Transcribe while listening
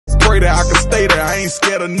Pray that I can stay there. I ain't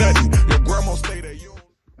scared of nothing. Your grandma stay there.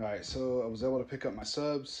 Alright, so I was able to pick up my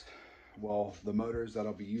subs. Well, the motors that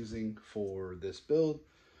I'll be using for this build.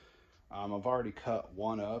 I've already cut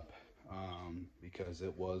one up because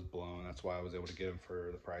it was blown. That's why I was able to get them for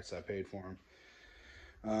the price I paid for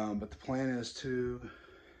them. But the plan is to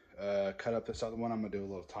cut up this other one. I'm going to do a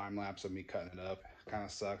little time lapse of me cutting it up. Kind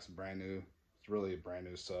of sucks, brand new. It's really a brand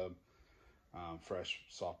new sub. Fresh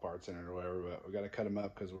soft parts in it or whatever, but we got to cut them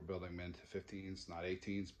up because we're building them into 15s, not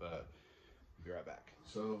 18s, but we'll be right back.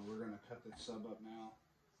 So we're going to cut this sub up now.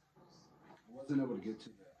 I wasn't able to get to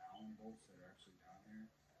the Allen bolts that are actually down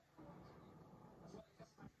here.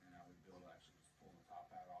 And I would be able to actually just pull the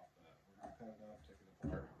top pad off, but we're going to cut it up, take it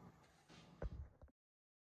apart.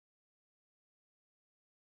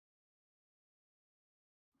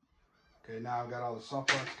 Okay, now I've got all the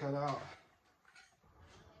soft parts cut out.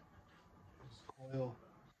 This coil.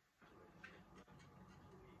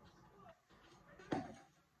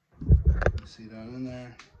 See down in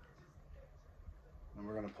there. And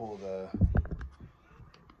we're going to pull the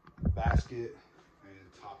basket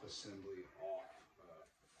and top assembly off the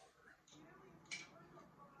motor.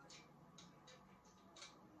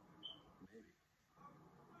 Maybe.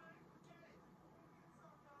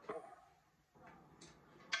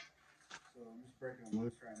 So I'm just breaking them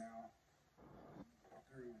loose right now.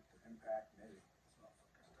 Through the impact, maybe. This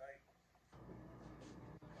motherfucker's tight.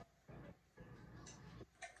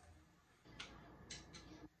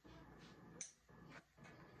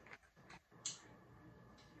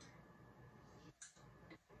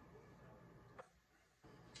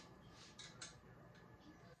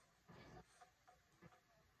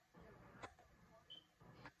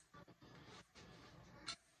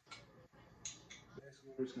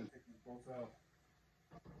 Basically, we're just going to take these bolts out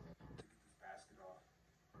to get this basket off.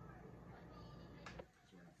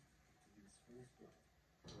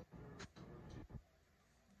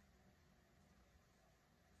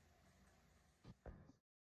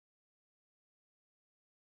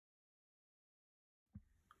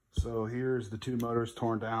 So here's the two motors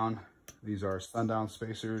torn down. These are sundown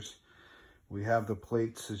spacers. We have the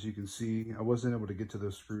plates, as you can see. I wasn't able to get to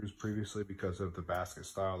those screws previously because of the basket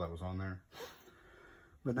style that was on there.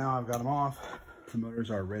 But now I've got them off. The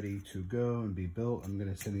motors are ready to go and be built. I'm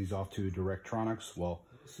gonna send these off to Directronix. Well,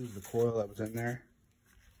 this is the coil that was in there.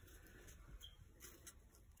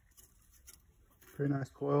 Pretty nice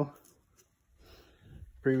coil.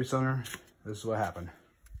 Previous owner, this is what happened.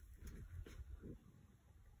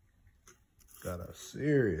 Got a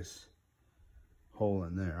serious hole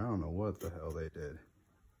in there. I don't know what the hell they did.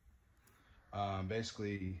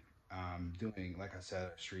 Basically, doing, like I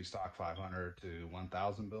said, a street stock 500 to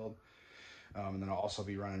 1000 build. And then I'll also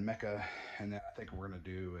be running Mecha, and then I think we're gonna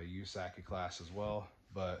do a USACI class as well.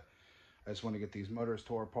 But I just want to get these motors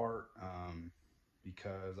tore apart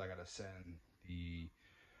because I gotta send the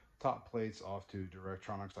top plates off to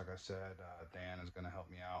Directronix. Like I said, Dan is gonna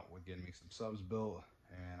help me out with getting me some subs built,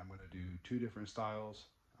 and I'm gonna do 2 different styles.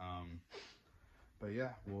 But yeah,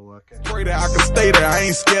 we'll Pray that I can stay there. I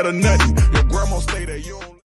ain't scared of nothing. Your grandma stay there. You don't